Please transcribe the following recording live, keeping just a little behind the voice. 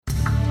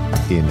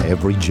In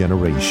every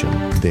generation,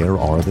 there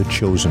are the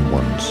chosen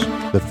ones,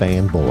 the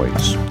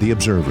fanboys, the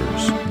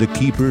observers, the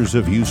keepers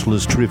of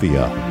useless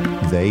trivia.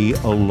 They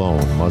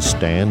alone must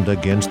stand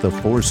against the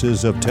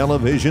forces of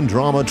television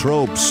drama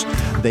tropes.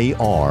 They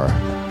are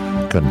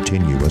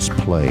continuous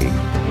play.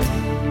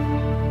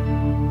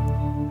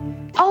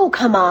 Oh,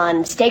 come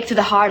on. Stake through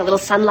the heart, a little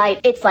sunlight.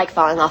 It's like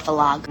falling off a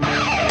log.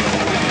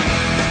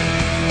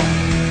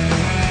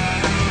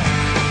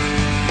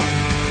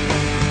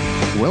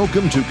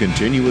 Welcome to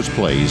Continuous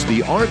Plays,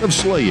 The Art of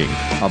Slaying,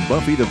 a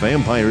Buffy the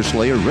Vampire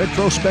Slayer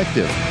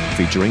retrospective,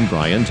 featuring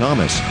Brian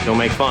Thomas. Don't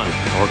make fun.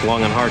 I work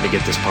long and hard to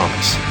get this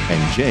promise.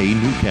 And Jay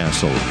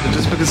Newcastle.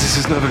 Just because this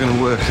is never going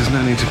to work, there's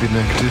no need to be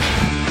negative.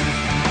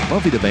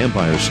 Buffy the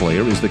Vampire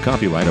Slayer is the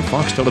copyright of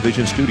Fox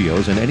Television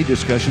Studios, and any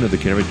discussion of the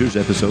characters,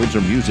 episodes,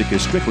 or music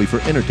is strictly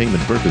for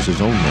entertainment purposes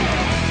only.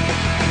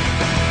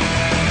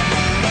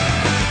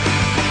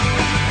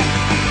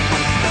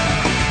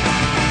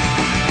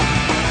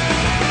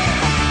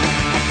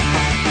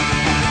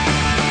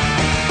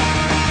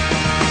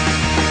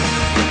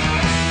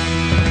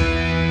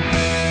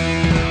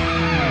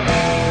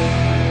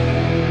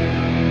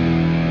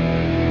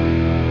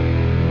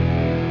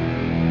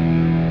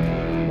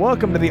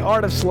 Welcome to The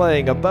Art of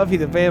Slaying, a Buffy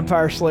the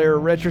Vampire Slayer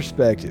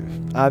retrospective.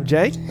 I'm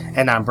Jay.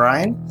 And I'm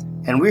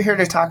Brian. And we're here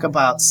to talk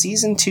about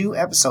Season 2,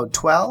 Episode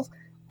 12,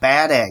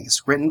 Bad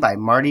Eggs, written by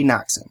Marty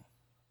Noxon.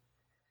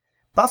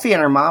 Buffy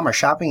and her mom are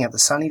shopping at the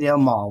Sunnydale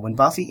Mall when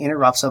Buffy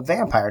interrupts a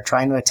vampire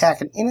trying to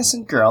attack an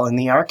innocent girl in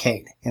the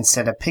arcade,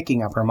 instead of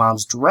picking up her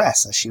mom's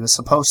dress as she was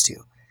supposed to.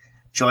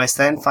 Joyce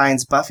then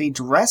finds Buffy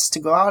dressed to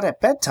go out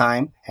at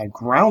bedtime and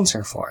grounds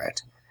her for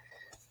it.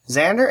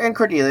 Xander and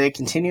Cordelia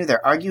continue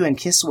their argue and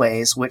kiss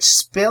ways, which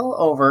spill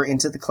over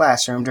into the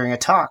classroom during a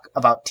talk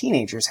about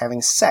teenagers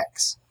having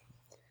sex.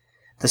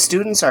 The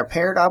students are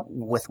paired up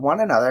with one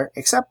another,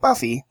 except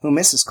Buffy, who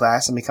misses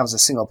class and becomes a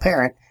single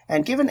parent,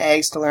 and given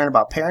eggs to learn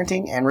about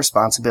parenting and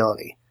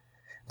responsibility.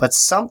 But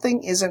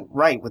something isn't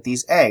right with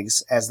these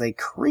eggs as they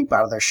creep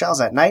out of their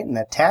shells at night and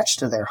attach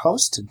to their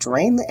host to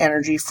drain the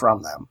energy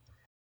from them.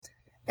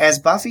 As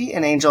Buffy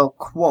and Angel,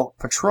 quote,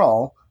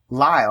 patrol,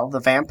 Lyle, the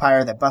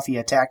vampire that Buffy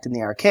attacked in the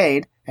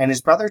arcade, and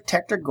his brother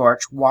Tector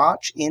Gorch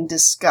watch in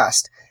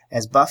disgust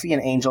as Buffy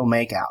and Angel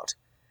make out.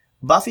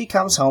 Buffy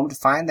comes home to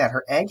find that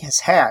her egg has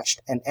hatched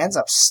and ends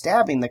up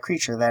stabbing the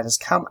creature that has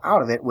come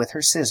out of it with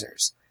her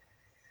scissors.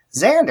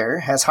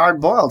 Xander has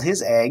hard-boiled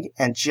his egg,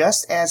 and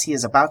just as he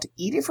is about to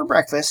eat it for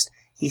breakfast,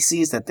 he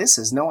sees that this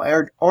is no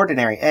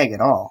ordinary egg at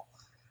all.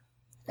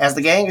 As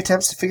the gang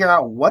attempts to figure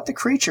out what the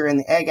creature in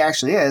the egg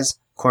actually is,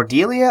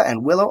 Cordelia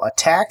and Willow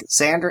attack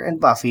Xander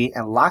and Buffy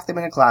and lock them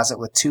in a closet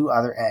with two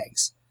other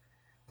eggs.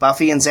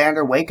 Buffy and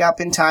Xander wake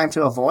up in time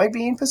to avoid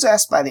being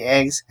possessed by the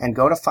eggs and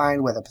go to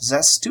find where the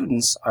possessed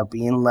students are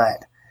being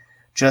led.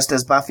 Just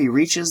as Buffy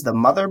reaches the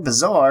mother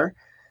Bezoar,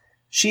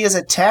 she is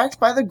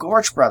attacked by the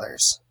Gorch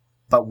brothers.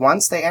 But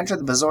once they enter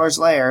the Bezoar's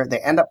lair,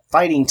 they end up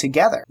fighting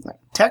together.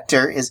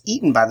 Tector is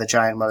eaten by the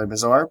giant mother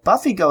Bezoar.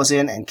 Buffy goes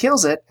in and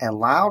kills it, and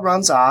Lyle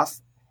runs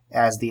off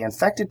as the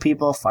infected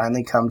people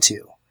finally come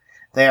to.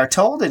 They are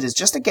told it is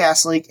just a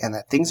gas leak and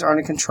that things are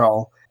under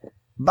control.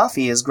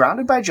 Buffy is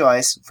grounded by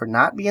Joyce for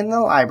not being in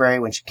the library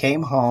when she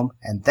came home,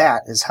 and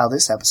that is how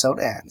this episode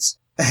ends.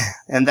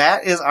 And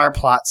that is our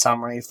plot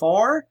summary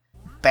for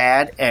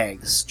Bad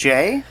Eggs.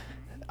 Jay?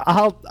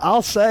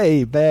 I'll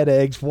say Bad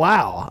Eggs.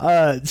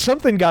 Wow.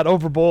 Something got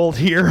overboiled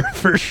here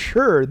for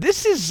sure.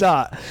 This is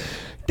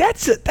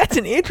that's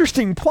an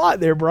interesting plot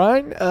there,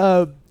 Brian.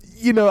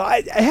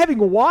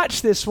 Having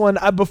watched this one,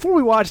 before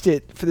we watched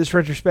it for this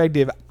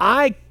retrospective,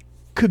 I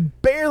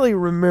could barely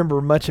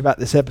remember much about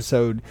this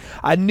episode.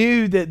 I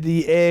knew that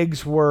the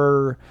eggs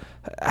were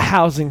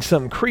housing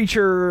some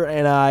creature,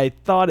 and I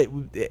thought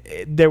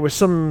there was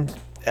some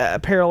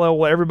parallel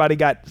where everybody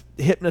got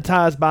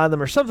hypnotized by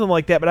them or something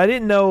like that, but I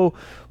didn't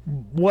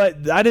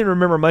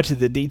remember much of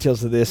the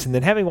details of this. And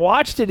then having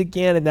watched it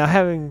again and now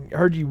having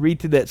heard you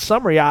read through that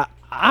summary,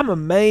 I'm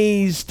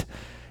amazed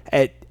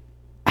at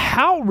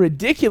how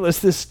ridiculous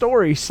this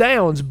story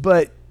sounds,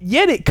 but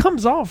yet it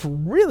comes off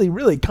really,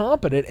 really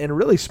competent and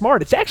really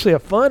smart. It's actually a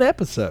fun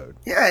episode.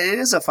 Yeah, it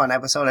is a fun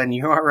episode, and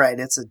you are right.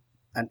 It's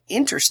an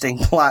interesting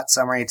plot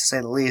summary, to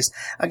say the least.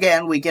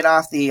 Again, we get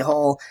off the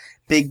whole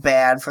big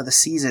bad for the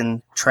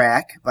season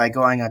track by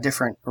going a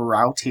different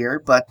route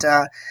here, but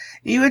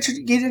you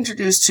get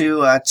introduced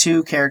to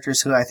two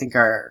characters who I think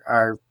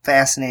are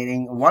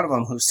fascinating. One of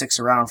them who sticks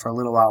around for a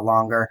little while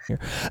longer.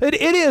 It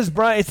is,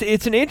 Brian.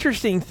 It's an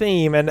interesting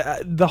theme, and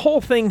the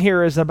whole thing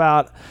here is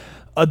about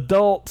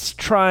adults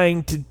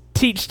trying to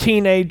teach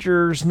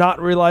teenagers, not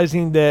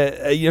realizing that,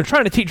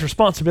 trying to teach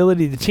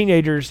responsibility to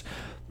teenagers,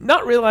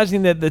 not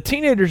realizing that the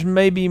teenagers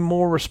may be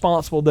more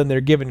responsible than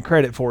they're given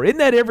credit for. Isn't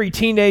that every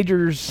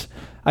teenager's,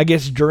 I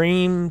guess,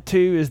 dream,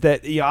 too, is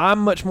that I'm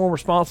much more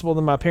responsible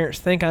than my parents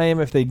think I am.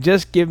 If they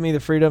just give me the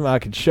freedom, I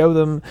could show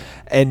them,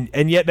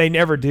 and yet they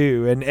never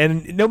do.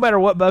 And no matter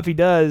what Buffy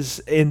does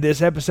in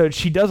this episode,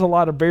 she does a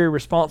lot of very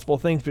responsible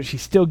things, but she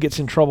still gets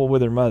in trouble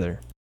with her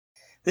mother.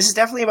 This is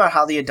definitely about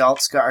how the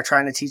adults are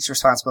trying to teach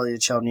responsibility to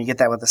children. You get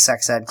that with the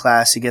sex ed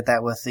class. You get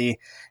that with the,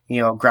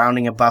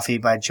 grounding of Buffy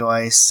by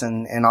Joyce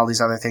and all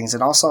these other things.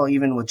 And also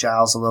even with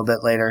Giles a little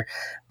bit later.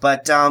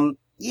 But,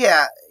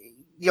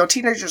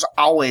 teenagers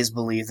always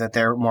believe that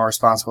they're more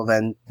responsible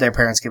than their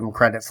parents give them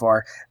credit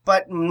for.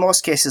 But in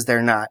most cases,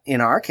 they're not.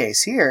 In our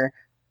case here,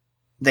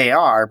 they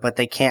are, but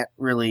they can't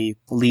really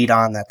lead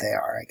on that they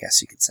are, I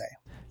guess you could say.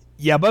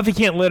 Yeah, Buffy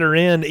can't let her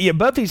in. Yeah,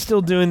 Buffy's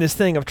still doing this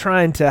thing of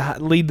trying to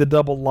lead the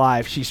double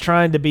life. She's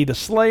trying to be the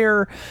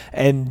Slayer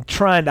and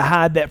trying to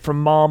hide that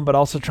from Mom, but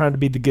also trying to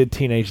be the good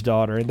teenage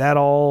daughter. And that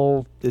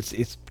all,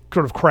 it's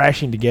sort of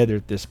crashing together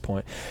at this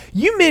point.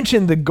 You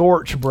mentioned the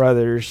Gorch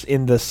brothers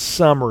in the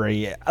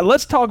summary.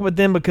 Let's talk about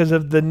them because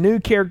of the new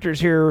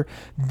characters here.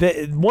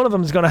 One of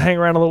them is going to hang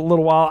around a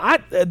little while.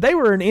 They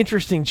were an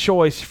interesting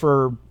choice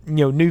for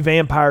new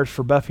vampires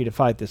for Buffy to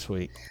fight this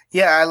week.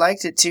 Yeah, I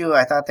liked it too.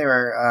 I thought they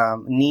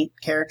were neat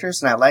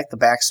characters, and I liked the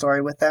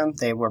backstory with them.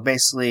 They were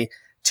basically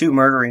two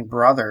murdering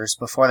brothers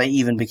before they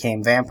even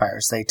became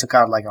vampires. They took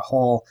out like a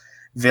whole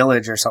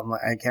village or something.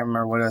 I can't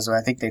remember what it was, but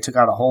I think they took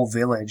out a whole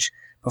village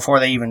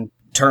before they even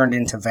turned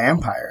into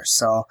vampires.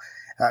 So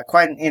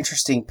quite an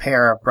interesting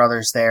pair of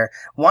brothers there.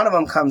 One of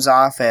them comes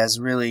off as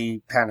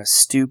really kind of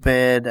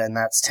stupid, and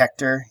that's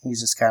Tector.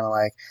 He's just kind of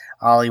like,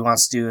 all he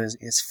wants to do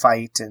is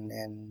fight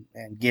and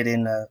get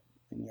into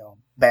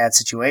bad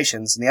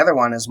situations. And the other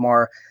one is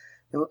a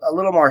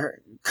little more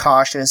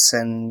cautious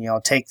and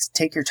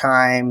take your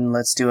time,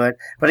 let's do it.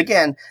 But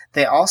again,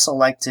 they also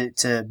like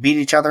to beat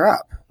each other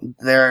up.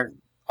 They're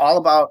all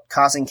about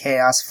causing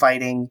chaos,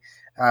 fighting,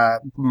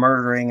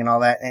 murdering and all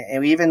that,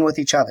 and even with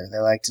each other, they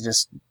like to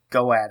just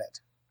go at it.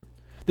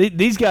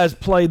 These guys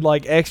played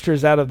like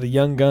extras out of the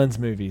Young Guns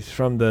movies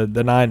from the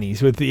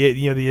 90s with the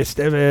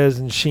Estevez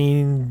and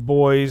Sheen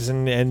boys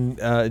and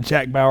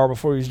Jack Bauer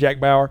before he was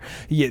Jack Bauer.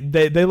 Yeah,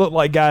 they look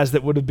like guys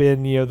that would have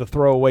been the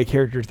throwaway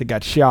characters that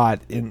got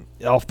shot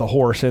off the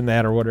horse in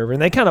that or whatever,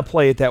 and they kind of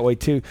play it that way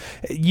too.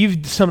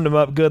 You've summed them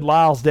up good.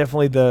 Lyle's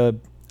definitely the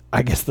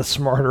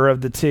smarter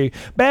of the two.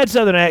 Bad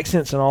Southern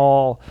accents and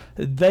all,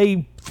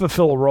 they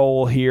fulfill a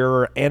role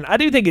here, and I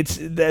do think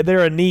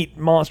they're a neat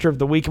monster of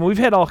the week. And we've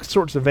had all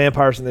sorts of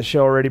vampires in the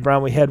show already,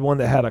 Brian. We had one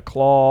that had a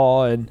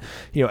claw, and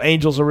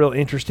Angel's a real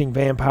interesting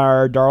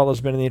vampire.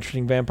 Darla's been an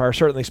interesting vampire.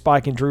 Certainly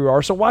Spike and Drew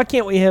are. So why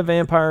can't we have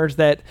vampires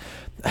that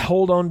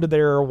hold on to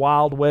their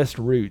Wild West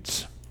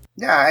roots?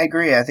 Yeah, I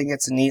agree. I think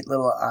it's a neat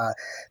little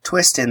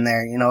twist in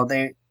there.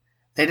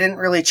 They didn't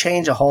really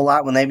change a whole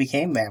lot when they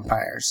became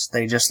vampires.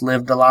 They just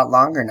lived a lot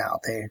longer now.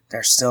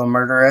 They're still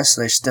murderous.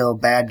 They're still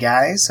bad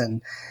guys,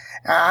 and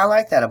I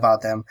like that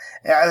about them.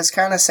 I was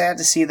kind of sad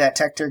to see that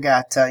Tector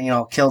got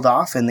killed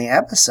off in the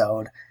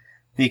episode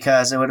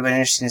because it would have been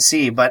interesting to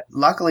see. But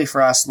luckily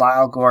for us,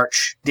 Lyle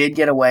Gorch did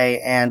get away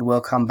and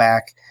will come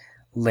back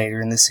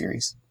later in the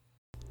series.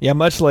 Yeah,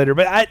 much later.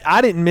 But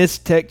I didn't miss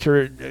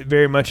Tector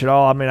very much at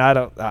all. I mean,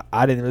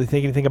 I didn't really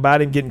think anything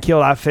about him getting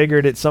killed. I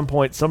figured at some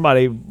point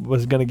somebody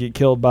was going to get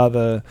killed by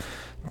the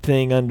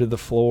thing under the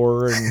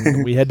floor,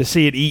 and we had to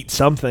see it eat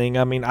something.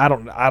 I mean, I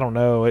don't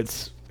know.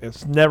 It's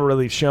never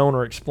really shown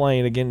or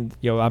explained. Again,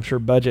 I'm sure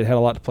budget had a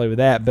lot to play with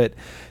that. But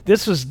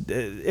this was,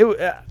 they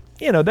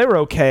were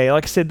okay.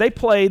 Like I said, they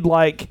played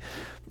like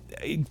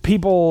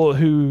people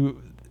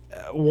who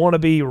want to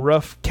be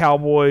rough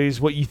cowboys,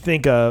 what you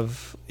think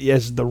of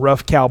as the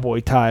rough cowboy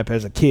type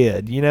as a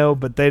kid,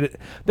 but they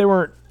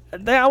weren't,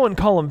 I wouldn't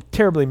call them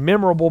terribly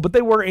memorable, but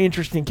they were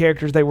interesting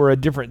characters. They were a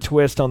different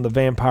twist on the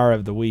vampire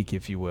of the week,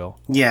 if you will.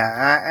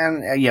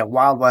 Yeah,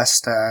 Wild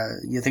West,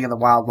 you think of the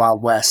Wild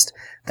Wild West,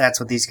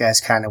 that's what these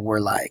guys kind of were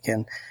like.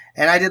 And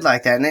I did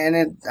like that.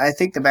 And I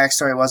think the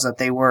backstory was that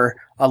they were,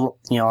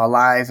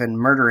 alive and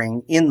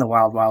murdering in the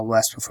Wild Wild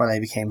West before they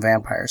became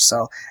vampires.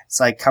 So it's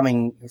like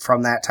coming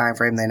from that time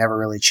frame, they never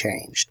really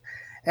changed.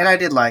 And I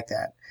did like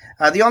that.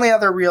 The only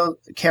other real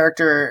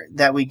character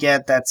that we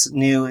get that's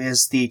new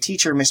is the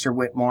teacher, Mr.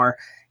 Whitmore.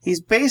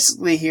 He's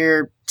basically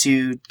here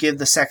to give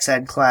the sex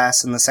ed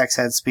class and the sex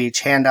ed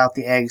speech, hand out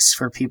the eggs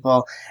for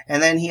people.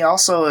 And then he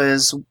also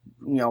is,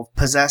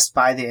 possessed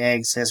by the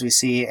eggs, as we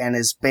see, and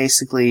is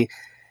basically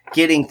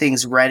getting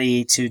things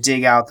ready to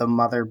dig out the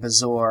mother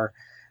Bezoar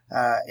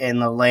in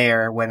the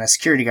lair when a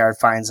security guard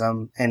finds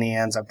him, and he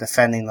ends up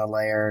defending the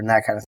lair and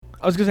that kind of thing.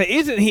 I was going to say,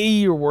 isn't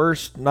he your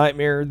worst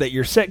nightmare, that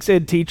your sex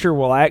ed teacher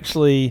will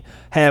actually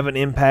have an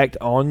impact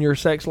on your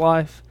sex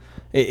life?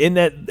 Isn't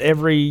that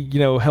every,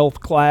 health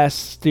class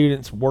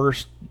student's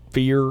worst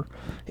fear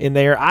in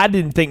there? I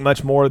didn't think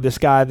much more of this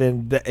guy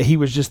than that he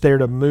was just there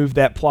to move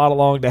that plot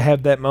along, to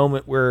have that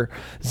moment where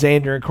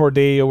Xander and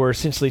Cordelia were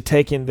essentially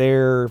taking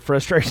their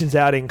frustrations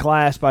out in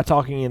class by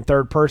talking in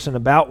third person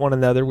about one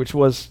another, which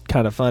was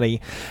kind of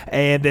funny,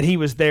 and that he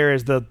was there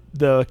as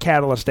the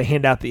catalyst to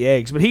hand out the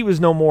eggs. But he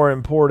was no more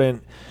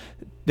important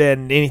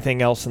than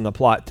anything else in the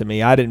plot to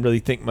me. I didn't really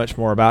think much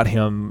more about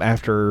him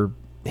after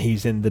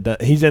he's in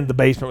the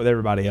basement with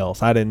everybody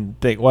else. I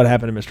didn't think what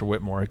happened to Mr.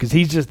 Whitmore, because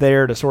he's just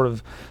there to sort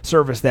of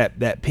service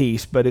that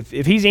piece. But if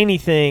he's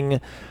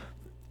anything,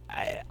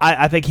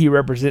 I think he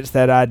represents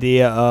that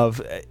idea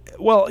of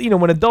well,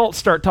 when adults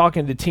start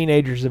talking to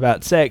teenagers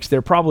about sex,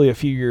 they're probably a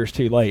few years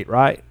too late,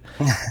 right?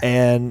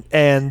 And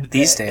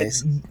these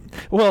days.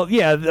 Well,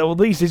 yeah,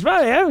 these days.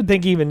 I would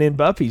think even in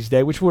Buffy's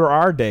day, which were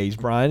our days,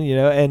 Brian,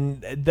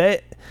 and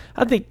that,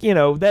 I think,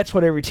 that's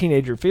what every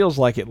teenager feels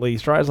like, at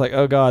least, right? It's like,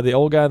 oh God, the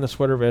old guy in the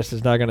sweater vest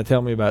is not going to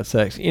tell me about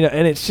sex,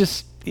 and it's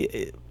just,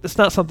 it's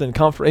not something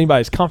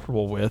anybody's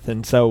comfortable with.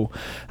 And so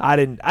I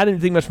didn't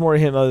think much more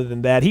of him other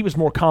than that. He was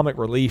more comic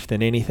relief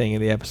than anything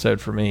in the episode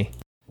for me.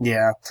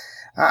 Yeah,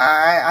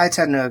 I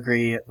tend to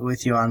agree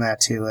with you on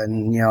that too.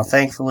 And,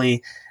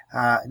 thankfully,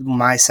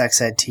 my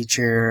sex ed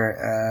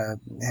teacher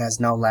has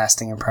no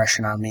lasting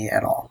impression on me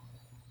at all.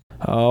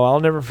 Oh, I'll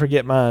never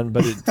forget mine,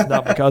 but it's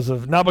not because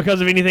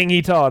of anything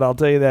he taught. I'll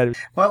tell you that.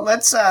 Well,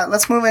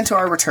 let's move into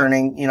our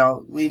returning.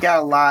 We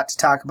got a lot to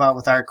talk about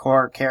with our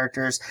core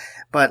characters,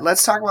 but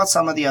let's talk about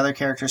some of the other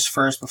characters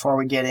first before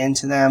we get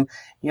into them.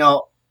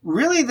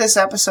 Really, this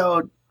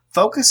episode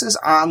focuses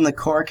on the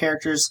core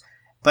characters,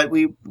 but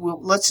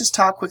let's just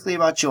talk quickly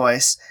about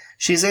Joyce.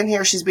 She's in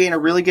here. She's being a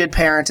really good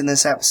parent in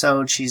this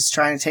episode. She's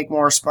trying to take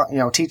more,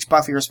 teach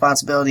Buffy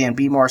responsibility and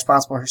be more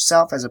responsible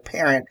herself as a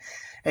parent.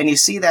 And you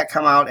see that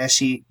come out as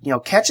she,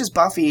 catches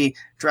Buffy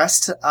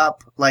dressed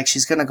up like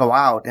she's going to go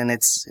out, and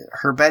it's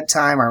her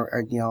bedtime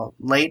or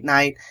late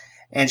night.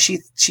 And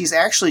she's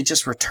actually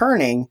just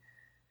returning,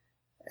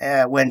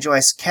 when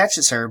Joyce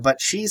catches her, but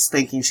she's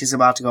thinking she's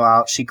about to go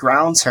out. She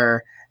grounds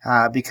her,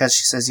 because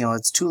she says,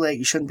 it's too late.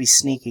 You shouldn't be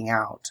sneaking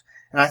out.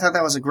 And I thought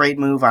that was a great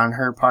move on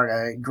her part,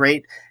 a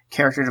great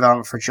character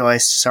development for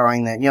Joyce,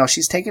 showing that,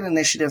 she's taken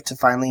initiative to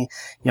finally,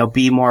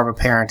 be more of a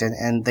parent.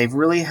 And they've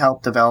really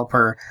helped develop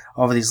her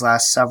over these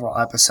last several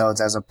episodes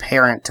as a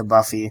parent to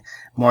Buffy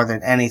more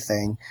than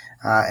anything.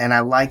 And I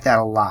like that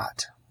a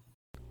lot.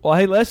 Well,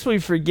 hey, lest we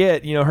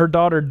forget, her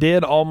daughter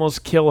did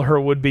almost kill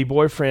her would-be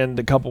boyfriend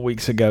a couple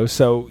weeks ago,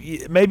 so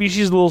maybe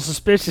she's a little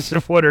suspicious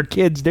of what her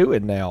kid's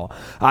doing now.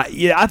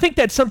 I think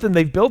that's something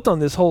they've built on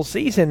this whole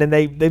season, and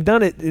they've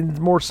done it in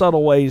more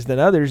subtle ways than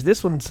others.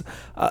 This one's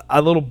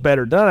a little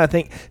better done, I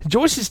think.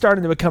 Joyce is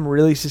starting to become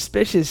really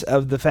suspicious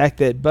of the fact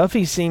that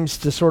Buffy seems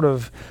to sort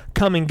of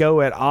come and go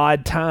at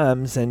odd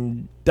times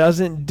and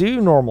doesn't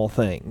do normal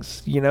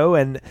things,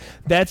 and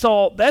that's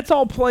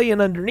all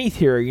playing underneath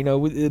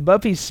here.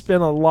 Buffy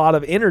spends a lot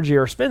of energy,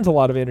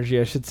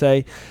 I should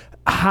say,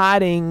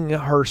 hiding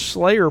her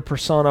Slayer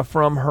persona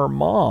from her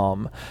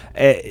mom,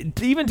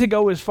 even to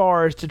go as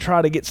far as to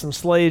try to get some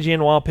slayage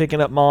in while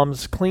picking up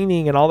mom's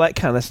cleaning and all that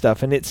kind of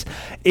stuff. And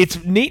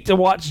it's neat to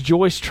watch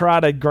Joyce try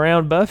to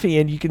ground Buffy,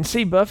 and you can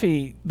see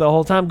Buffy the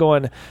whole time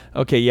going,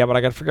 okay, yeah, but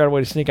I got to figure out a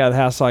way to sneak out of the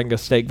house so I can go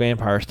stake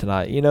vampires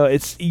tonight.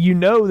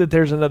 That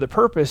there's another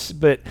purpose,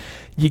 but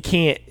you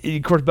can't,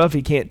 of course,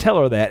 Buffy can't tell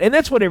her that. And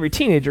that's what every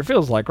teenager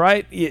feels like,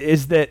 right?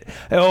 Is that,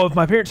 if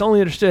my parents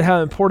only understood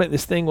how important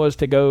this thing was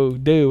to go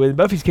do. In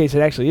Buffy's case,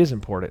 it actually is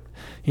important,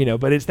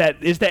 but it's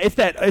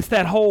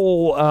that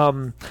whole,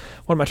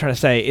 what am I trying to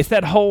say? It's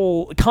that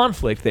whole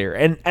conflict there.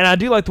 And I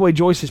do like the way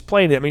Joyce is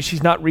playing it. I mean,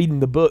 she's not reading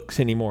the books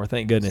anymore,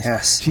 thank goodness.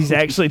 Yes. She's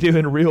actually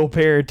doing real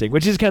parenting,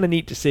 which is kind of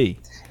neat to see.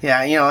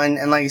 Yeah,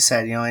 and like you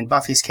said, in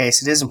Buffy's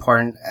case, it is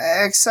important,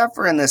 except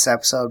for in this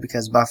episode,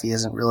 because Buffy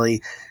isn't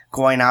really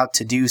going out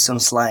to do some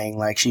slaying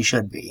like she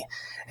should be.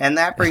 And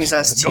that brings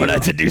us to... going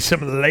out to do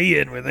some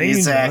laying with Angel.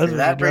 Exactly.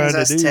 That brings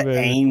us to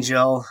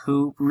Angel,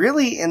 who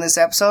really, in this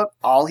episode,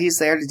 all he's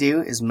there to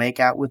do is make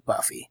out with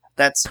Buffy.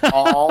 That's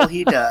all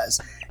he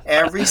does.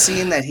 Every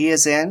scene that he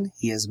is in,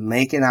 he is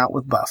making out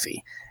with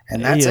Buffy.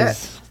 And that's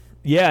it.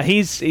 Yeah,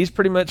 he's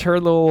pretty much her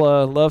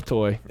little love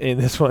toy in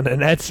this one,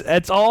 and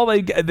that's all they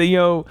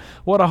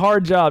what a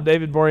hard job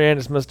David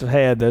Boreanaz must have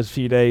had those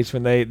few days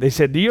when they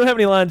said, do you have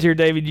any lines here,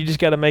 David? You just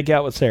got to make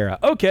out with Sarah.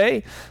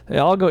 Okay,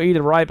 I'll go eat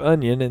a ripe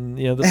onion, and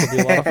this will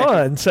be a lot of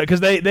fun. So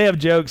because they have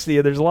jokes,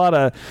 there's a lot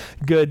of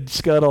good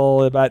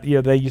scuttle about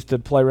they used to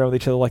play around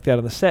with each other like that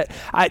on the set.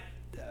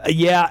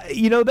 Yeah,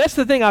 that's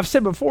the thing I've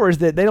said before, is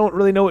that they don't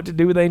really know what to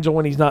do with Angel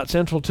when he's not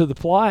central to the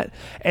plot.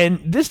 And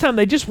this time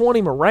they just want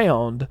him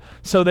around,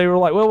 so they were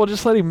like, well, we'll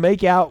just let him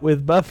make out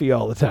with Buffy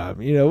all the time,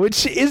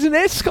 which is an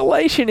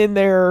escalation in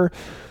their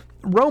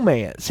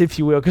romance, if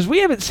you will, because we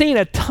haven't seen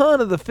a ton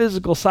of the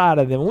physical side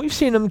of them. We've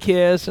seen them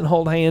kiss and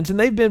hold hands, and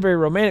they've been very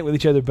romantic with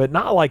each other, but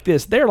not like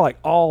this. They're like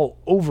all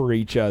over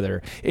each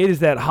other. It is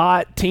that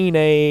hot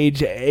teenage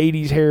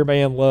 80s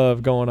hairband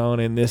love going on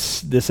in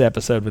this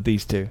episode with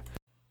these two.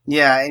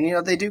 Yeah,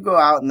 and they do go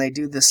out and they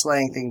do the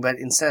slaying thing, but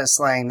instead of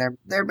slaying,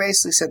 they're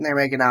basically sitting there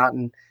making out,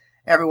 and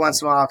every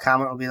once in a while a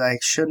comment will be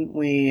like, shouldn't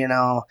we,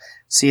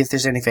 see if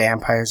there's any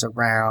vampires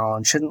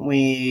around? Shouldn't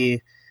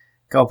we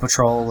go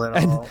patrol a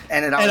little?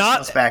 And it always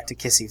goes back to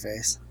kissy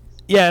face.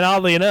 Yeah, and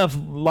oddly enough,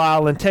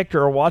 Lyle and Tector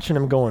are watching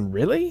them going,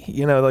 really?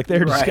 Like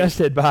they're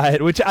disgusted by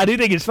it, which I do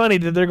think is funny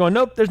that they're going,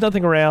 nope, there's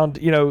nothing around.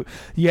 You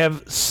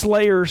have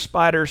Slayer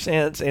spider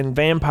sense and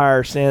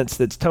vampire sense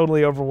that's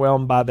totally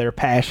overwhelmed by their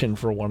passion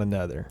for one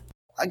another.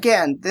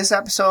 Again, this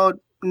episode,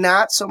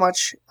 not so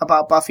much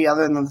about Buffy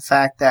other than the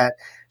fact that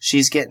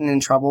she's getting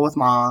in trouble with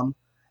Mom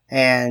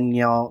and,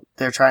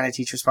 they're trying to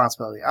teach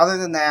responsibility. Other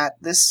than that,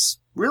 this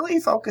really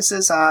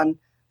focuses on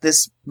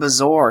this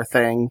Bezoar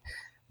thing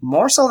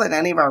more so than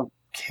any of our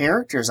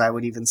characters, I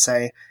would even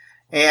say.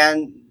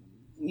 And,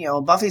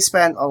 Buffy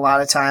spent a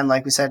lot of time,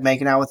 like we said,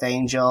 making out with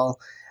Angel.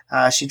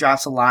 She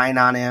drops a line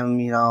on him,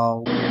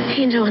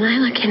 Angel, when I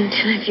look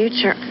into the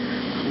future,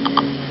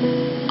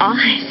 all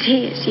I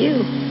see is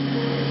you.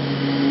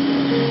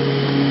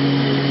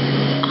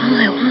 All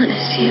I want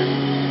is you.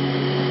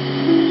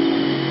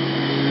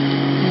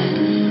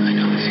 I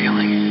know the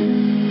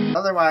feeling.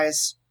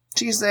 Otherwise,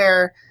 she's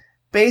there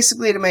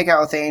basically to make out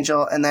with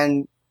Angel and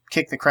then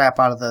kick the crap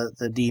out of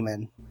the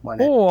demon.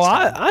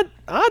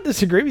 I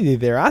disagree with you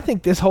there. I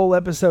think this whole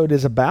episode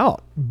is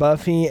about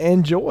Buffy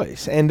and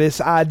Joyce and this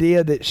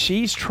idea that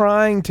she's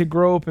trying to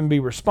grow up and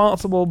be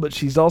responsible, but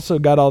she's also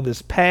got all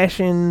this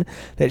passion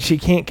that she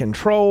can't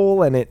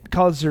control, and it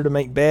causes her to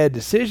make bad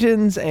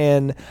decisions,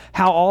 and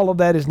how all of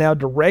that is now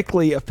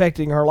directly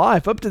affecting her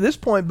life. Up to this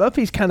point,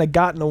 Buffy's kind of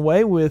got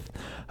away with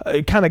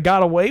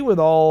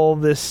all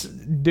this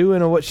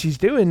doing what she's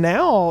doing.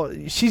 Now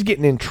she's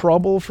getting in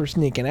trouble for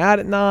sneaking out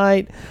at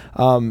night.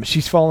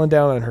 She's falling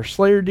down on her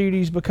Slayer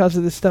duties because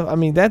of this stuff. I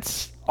mean,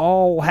 that's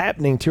all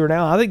happening to her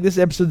now. I think this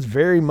episode's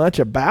very much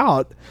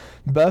about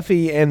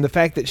Buffy and the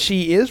fact that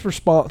she is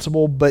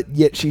responsible, but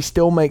yet she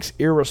still makes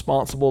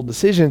irresponsible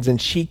decisions, and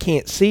she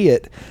can't see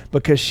it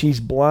because she's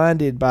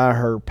blinded by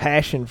her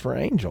passion for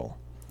Angel.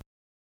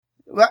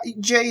 Well,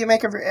 Jay, you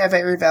make a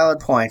very valid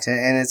point,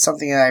 and it's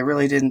something that I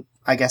really didn't,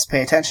 I guess,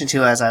 pay attention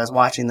to as I was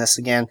watching this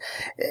again.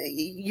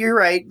 You're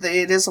right.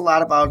 It is a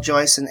lot about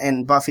Joyce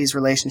and Buffy's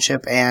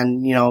relationship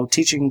and,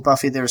 teaching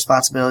Buffy the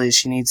responsibilities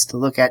she needs to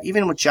look at,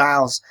 even with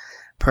Giles,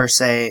 per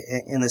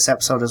se, in this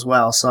episode as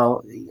well.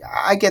 So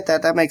I get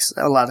that. That makes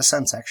a lot of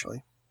sense,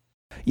 actually.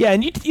 Yeah,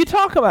 and you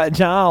talk about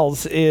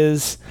Giles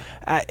is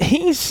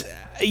he's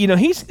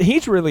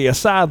really a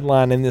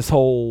sideline in this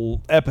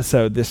whole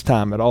episode this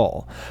time at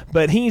all.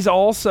 But he's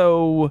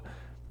sort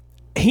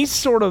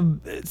of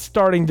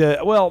starting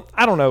to, well,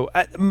 I don't know.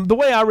 The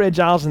way I read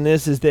Giles in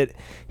this is that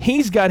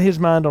he's got his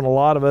mind on a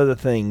lot of other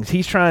things.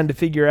 He's trying to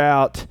figure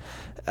out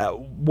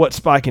what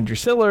Spike and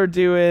Drusilla are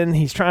doing.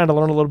 He's trying to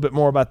learn a little bit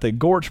more about the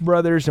Gorch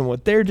brothers and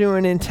what they're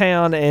doing in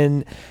town,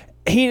 and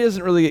he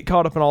doesn't really get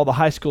caught up in all the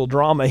high school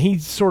drama. He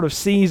sort of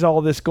sees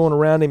all this going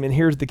around him and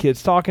hears the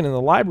kids talking in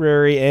the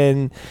library,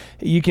 and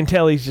you can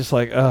tell he's just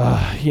like,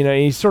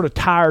 he's sort of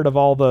tired of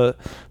all the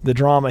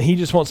drama. He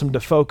just wants them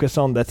to focus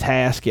on the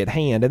task at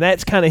hand, and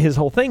that's kind of his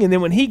whole thing. And then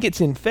when he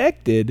gets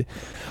infected,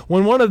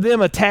 when one of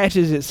them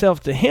attaches itself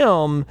to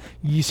him,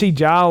 you see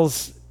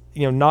Giles,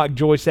 knock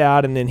Joyce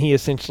out, and then he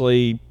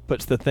essentially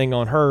puts the thing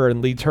on her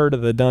and leads her to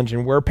the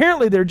dungeon where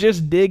apparently they're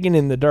just digging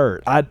in the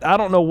dirt. I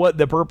don't know what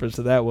the purpose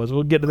of that was.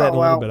 We'll get to that in a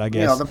little bit, I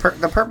guess.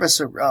 The purpose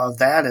of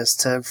that is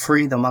to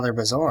free the Mother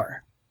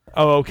Bezoar.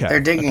 Oh, okay. They're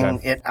digging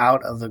it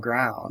out of the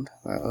ground,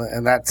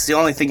 and that's the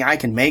only thing I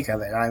can make of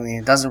it. I mean,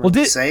 it doesn't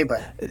really say,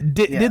 but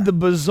did the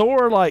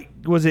Bezoar,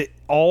 was it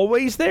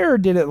always there, or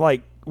did it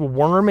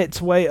worm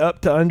its way up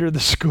to under the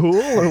school?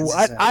 Or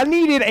I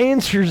needed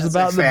answers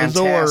about the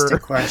Bezoar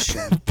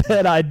question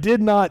that I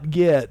did not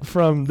get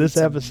from this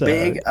episode.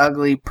 Big,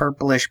 ugly,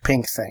 purplish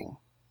pink thing.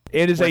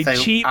 It is a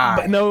cheap,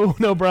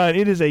 no, Brian.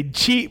 It is a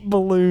cheap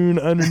balloon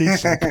underneath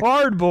some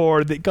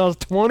cardboard that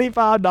cost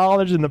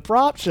 $25 in the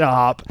prop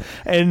shop,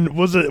 and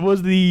was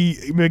the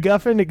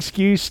MacGuffin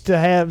excuse to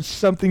have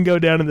something go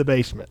down in the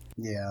basement.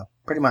 Yeah,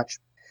 pretty much.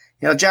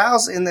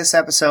 Giles in this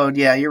episode,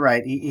 yeah, you're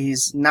right.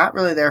 He's not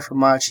really there for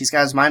much. He's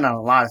got his mind on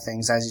a lot of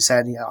things, as you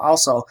said. He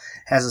also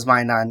has his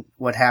mind on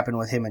what happened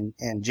with him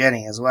and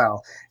Jenny as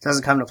well. It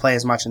doesn't come to play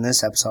as much in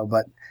this episode,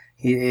 but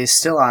he is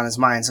still on his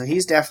mind. So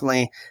he's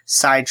definitely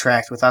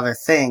sidetracked with other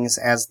things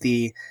as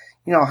the,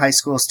 high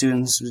school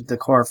students, the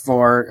core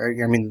four,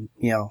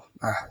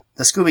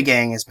 the Scooby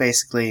Gang is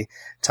basically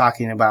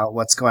talking about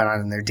what's going on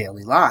in their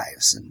daily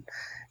lives. And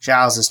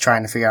Giles is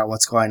trying to figure out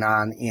what's going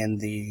on in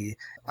the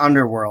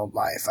underworld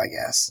life, I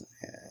guess.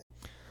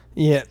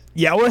 Yeah.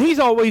 Well,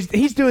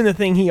 he's doing the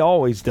thing he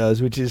always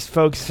does, which is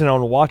focusing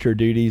on watcher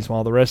duties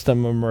while the rest of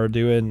them are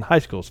doing high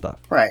school stuff.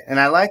 Right. And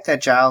I like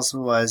that Giles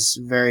was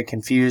very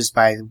confused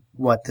by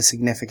what the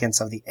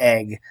significance of the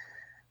egg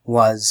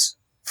was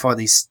for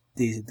the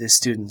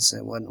students.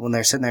 When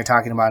they're sitting there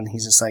talking about it, and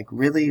he's just like,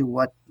 really,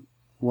 what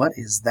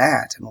is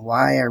that? And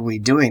why are we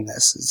doing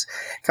this?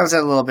 It comes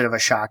at a little bit of a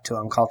shock to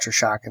him, culture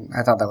shock, and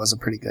I thought that was a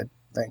pretty good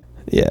thing.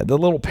 Yeah, the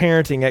little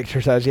parenting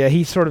exercise. Yeah,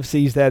 he sort of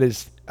sees that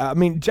as,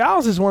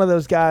 Giles is one of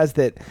those guys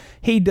that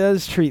he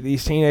does treat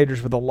these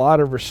teenagers with a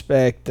lot of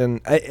respect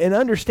and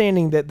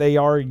understanding that they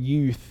are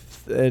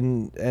youth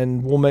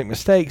and will make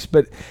mistakes,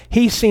 but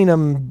he's seen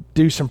them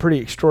do some pretty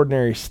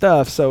extraordinary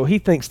stuff, so he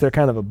thinks they're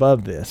kind of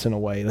above this in a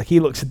way. Like, he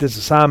looks at this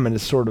assignment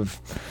as sort of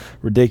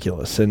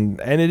ridiculous, and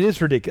it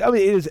is ridiculous. I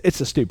mean,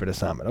 it's a stupid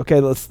assignment. Okay,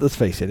 let's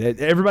face it.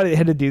 Everybody that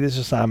had to do this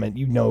assignment,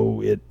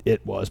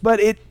 it was, but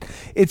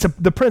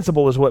the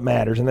principle is what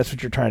matters, and that's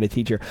what you're trying to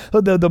teach here.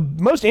 The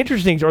most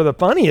interesting or the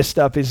funniest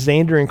stuff is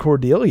Xander and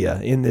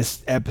Cordelia in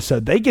this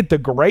episode. They get the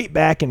great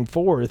back and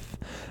forth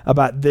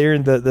about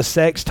the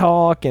sex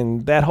talk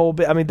and that whole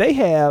bit. I mean, they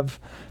have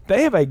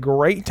they have a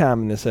great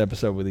time in this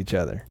episode with each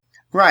other.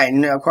 Right,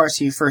 and of course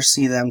you first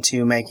see them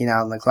two making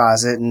out in the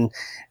closet, and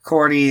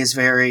Cordy is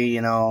very,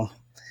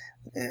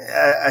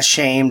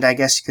 ashamed, I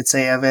guess you could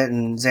say, of it,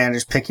 and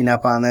Xander's picking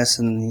up on this,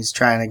 and he's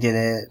trying to get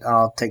it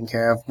all taken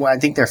care of. Well, I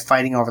think they're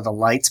fighting over the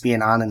lights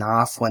being on and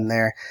off when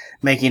they're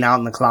making out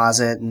in the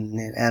closet, and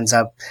it ends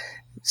up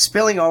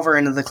spilling over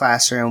into the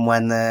classroom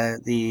when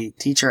the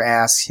teacher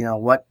asks,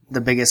 what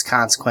the biggest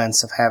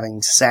consequence of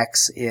having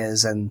sex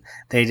is, and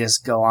they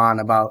just go on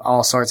about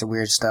all sorts of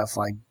weird stuff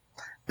like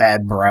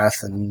bad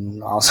breath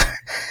and also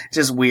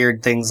just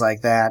weird things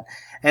like that.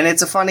 And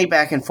it's a funny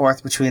back and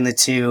forth between the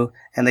two,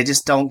 and they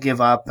just don't give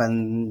up,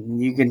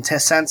 and you can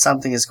sense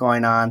something is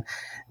going on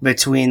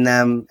between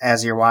them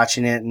as you're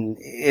watching it, and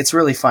it's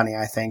really funny,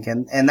 I think.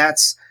 And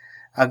that's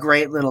a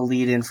great little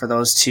lead-in for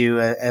those two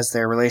as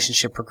their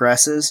relationship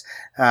progresses.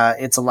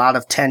 It's a lot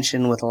of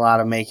tension with a lot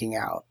of making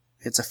out.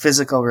 It's a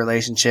physical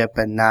relationship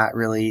and not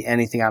really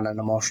anything on an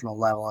emotional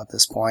level at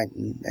this point.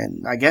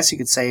 And I guess you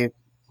could say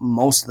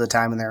most of the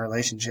time in their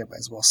relationship,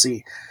 as we'll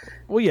see.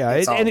 Well,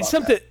 yeah,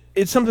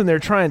 it's something they're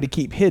trying to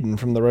keep hidden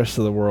from the rest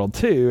of the world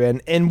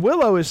too. And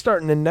Willow is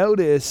starting to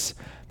notice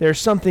there's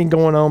something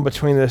going on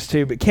between those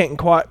two, but can't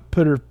quite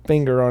put her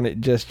finger on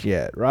it just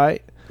yet,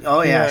 right?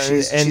 Oh yeah,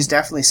 she's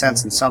definitely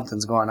sensing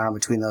something's going on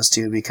between those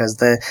two,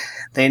 because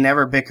they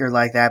never bicker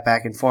like that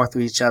back and forth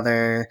with each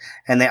other,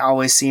 and they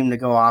always seem to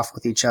go off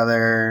with each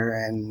other,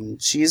 and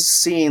she's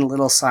seeing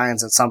little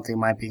signs that something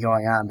might be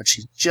going on, but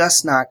she's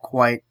just not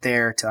quite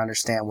there to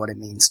understand what it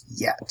means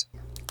yet.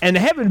 And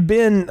having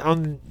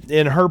been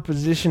in her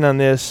position on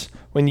this,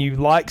 when you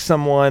like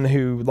someone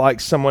who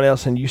likes someone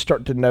else and you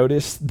start to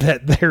notice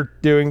that they're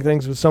doing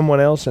things with someone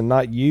else and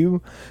not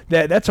you,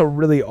 that's a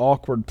really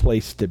awkward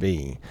place to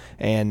be.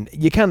 And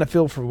you kind of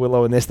feel for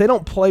Willow in this. They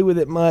don't play with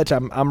it much.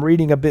 I'm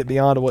reading a bit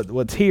beyond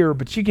what's here,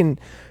 but you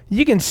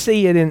can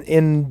see it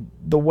in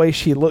the way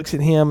she looks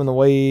at him and the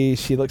way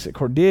she looks at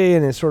Cordelia,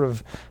 and is sort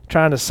of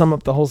trying to sum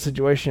up the whole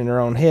situation in her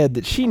own head,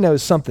 that she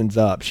knows something's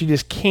up. She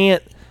just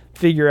can't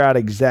figure out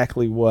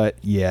exactly what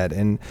yet.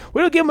 And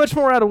we don't get much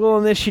more out of Willow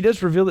in this. She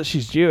does reveal that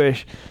she's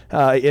Jewish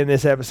in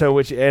this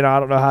episode, and I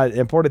don't know how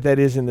important that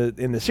is in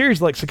the series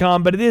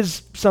lexicon, but it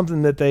is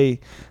something that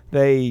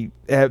they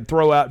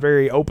throw out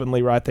very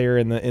openly right there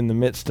in the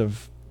midst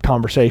of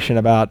conversation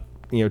about,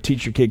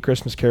 teach your kid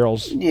Christmas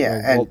carols.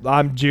 Yeah, well,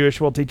 I'm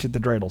Jewish, we'll teach it the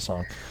dreidel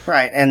song.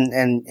 Right,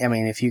 and I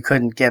mean, if you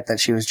couldn't get that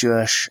she was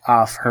Jewish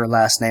off her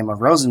last name of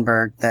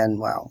Rosenberg, then,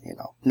 well,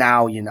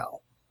 now you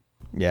know.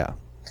 Yeah.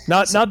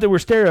 Not that we're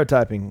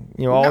stereotyping,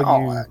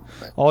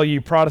 all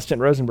you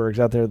Protestant Rosenbergs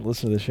out there that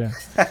listen to the show.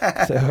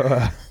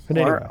 So, but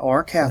anyway.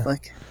 or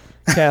Catholic,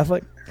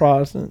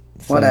 Protestant,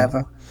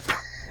 whatever.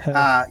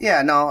 Not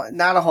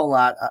a whole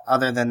lot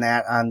other than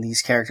that on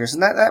these characters,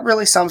 and that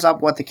really sums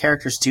up what the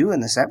characters do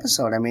in this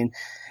episode. I mean,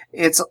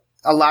 it's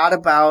a lot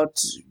about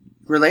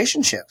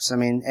relationships. I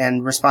mean,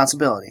 and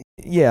responsibility.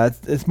 Yeah,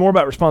 it's more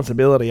about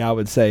responsibility, I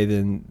would say,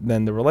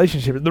 than the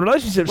relationship. The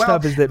relationship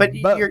stuff is that. But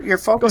you're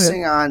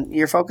focusing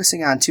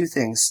on two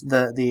things: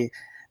 the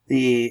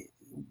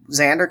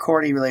Xander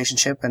Cordy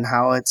relationship and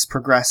how it's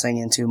progressing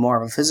into more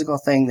of a physical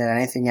thing than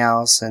anything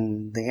else,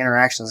 and the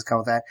interactions that come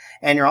with that.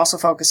 And you're also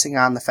focusing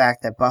on the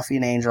fact that Buffy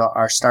and Angel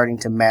are starting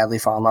to madly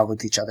fall in love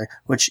with each other,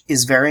 which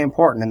is very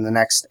important in the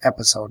next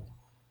episode.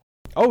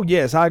 Oh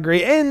yes, I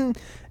agree. And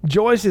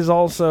Joyce is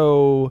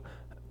also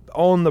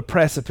on the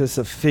precipice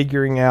of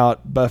figuring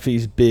out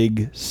Buffy's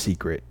big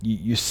secret.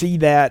 You see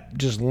that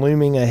just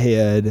looming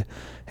ahead,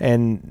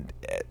 and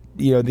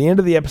the end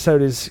of the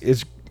episode is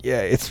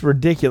it's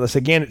ridiculous.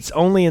 Again, it's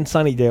only in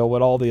Sunnydale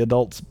what all the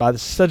adults, by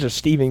such a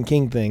Stephen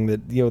King thing,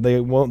 that they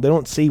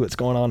don't see what's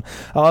going on.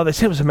 Oh, they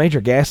said it was a major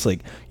gas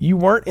leak. You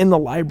weren't in the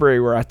library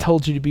where I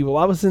told you to be. Well,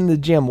 I was in the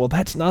gym. Well,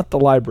 that's not the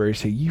library,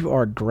 so you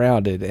are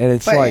grounded. And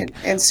it's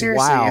and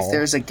seriously, wow. If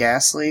there's a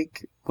gas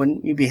leak,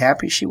 wouldn't you be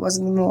happy she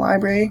wasn't in the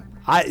library?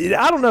 I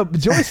don't know.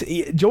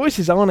 Joyce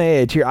is on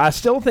edge here. I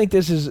still think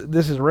this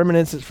is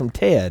reminiscence from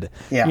Ted.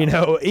 Yeah.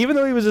 Even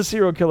though he was a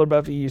serial killer,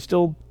 Buffy, you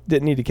still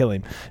didn't need to kill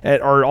him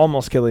or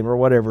almost kill him or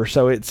whatever.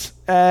 So it's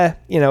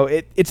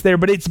it's there,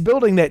 but it's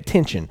building that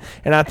tension,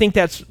 and I think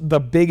that's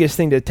the biggest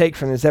thing to take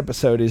from this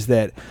episode, is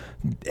that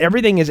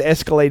everything is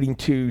escalating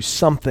to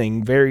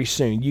something very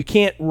soon. You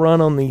can't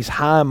run on these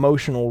high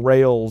emotional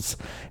rails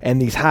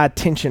and these high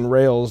tension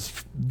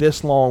rails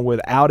this long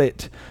without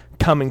it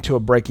coming to a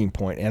breaking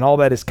point, and all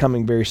that is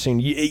coming very soon.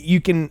 You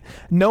can,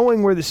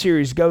 knowing where the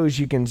series goes,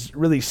 you can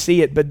really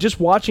see it, but just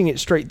watching it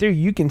straight through,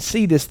 you can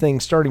see this thing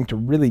starting to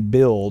really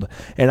build,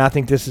 and I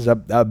think this is a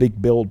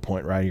big build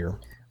point right here.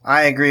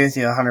 I agree with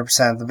you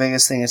 100%. The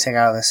biggest thing to take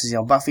out of this is,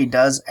 Buffy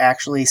does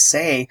actually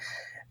say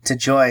to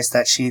Joyce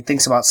that she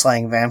thinks about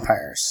slaying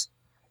vampires.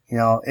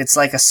 It's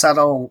like a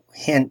subtle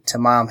hint to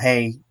Mom,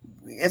 hey,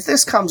 if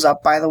this comes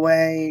up, by the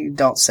way,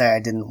 don't say I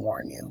didn't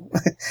warn you.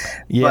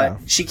 Yeah.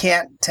 But she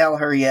can't tell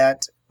her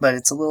yet, but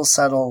it's a little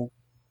subtle.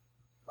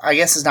 I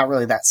guess it's not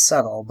really that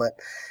subtle, but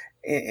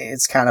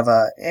it's kind of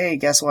a, hey,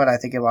 guess what? I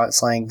think about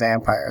slaying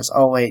vampires.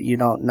 Oh, wait, you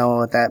don't know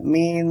what that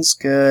means?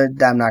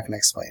 Good. I'm not going to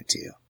explain it to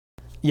you.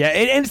 Yeah,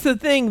 and it's the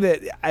thing that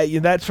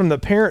that's from the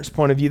parent's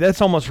point of view. That's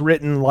almost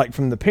written like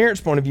from the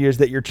parent's point of view is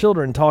that your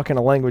children talk in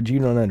a language you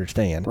don't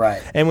understand. Right.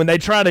 And when they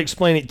try to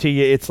explain it to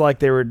you, it's like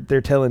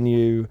they're telling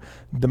you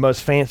the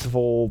most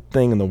fanciful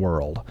thing in the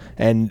world.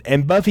 And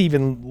Buffy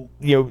even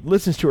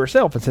listens to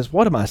herself and says,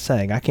 "What am I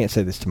saying? I can't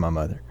say this to my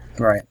mother."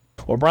 Right.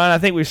 Well, Brian, I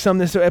think we've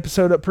summed this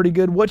episode up pretty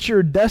good. What's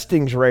your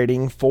dustings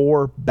rating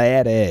for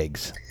Bad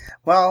Eggs?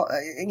 Well,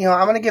 I'm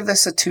going to give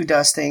this a 2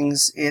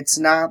 dustings. It's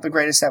not the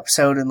greatest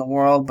episode in the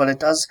world, but it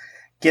does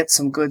get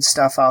some good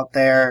stuff out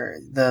there.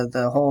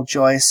 The whole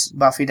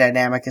Joyce-Buffy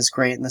dynamic is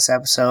great in this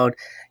episode.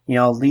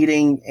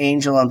 Leading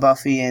Angel and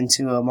Buffy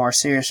into a more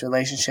serious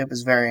relationship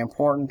is very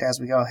important as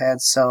we go ahead.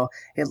 So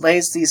it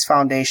lays these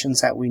foundations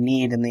that we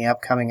need in the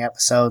upcoming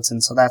episodes,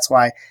 and so that's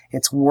why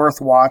it's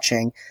worth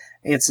watching.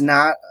 It's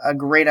not a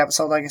great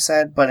episode, like I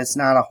said, but it's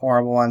not a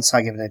horrible one, so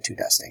I give it a 2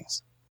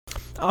 dustings.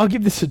 I'll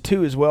give this a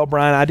 2 as well,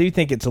 Brian. I do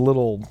think it's a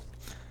little,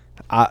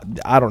 I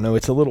don't know,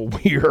 it's a little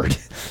weird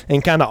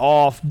and kind of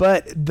off,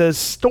 but the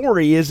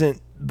story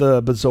isn't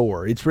the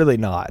Bezoar. It's really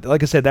not.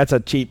 Like I said, that's a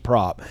cheap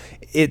prop.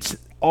 It's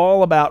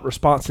all about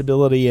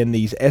responsibility and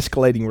these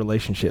escalating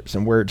relationships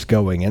and where it's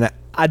going. And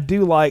I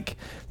do like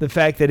the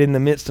fact that in the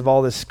midst of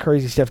all this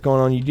crazy stuff going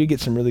on, you do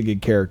get some really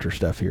good character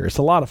stuff here. It's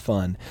a lot of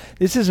fun.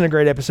 This isn't a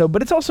great episode,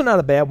 but it's also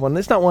not a bad one.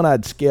 It's not one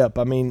I'd skip.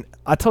 I mean,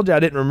 I told you I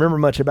didn't remember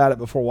much about it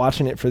before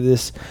watching it for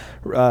this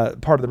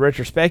part of the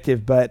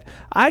retrospective, but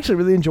I actually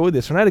really enjoyed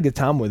this one. I had a good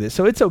time with it,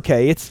 so it's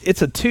okay.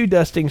 It's a 2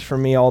 dustings for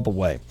me all the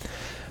way.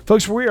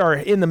 Folks, we are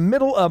in the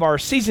middle of our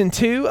Season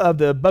 2 of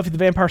the Buffy the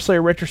Vampire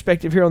Slayer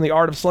retrospective here on The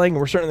Art of Slaying,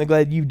 and we're certainly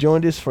glad you've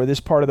joined us for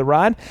this part of the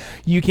ride.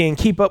 You can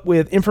keep up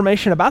with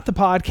information about the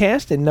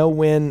podcast and know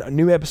when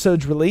new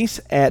episodes release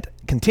at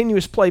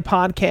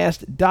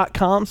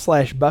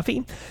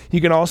continuousplaypodcast.com/Buffy.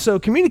 You can also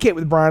communicate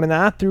with Brian and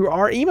I through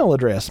our email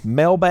address,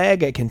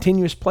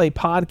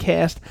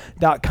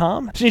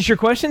 mailbag@continuousplaypodcast.com. Send us your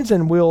questions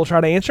and we'll try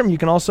to answer them. You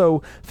can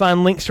also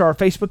find links to our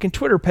Facebook and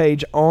Twitter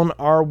page on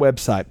our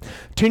website.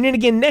 Tune in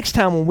again next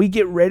time when we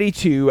get ready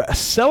to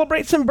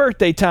celebrate some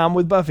birthday time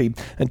with Buffy.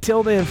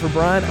 Until then, for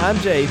Brian, I'm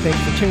Jay. Thanks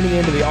for tuning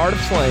in to The Art of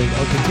Slaying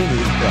on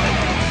Continuous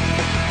Play.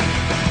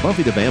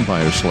 Buffy the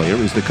Vampire Slayer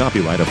is the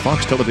copyright of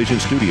Fox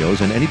Television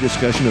Studios, and any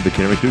discussion of the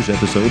characters,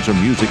 episodes, or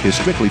music is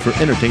strictly for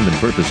entertainment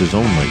purposes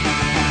only.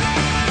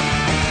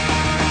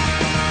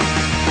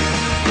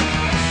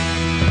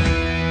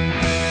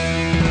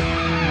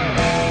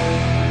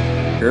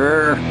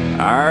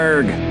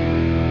 Arg.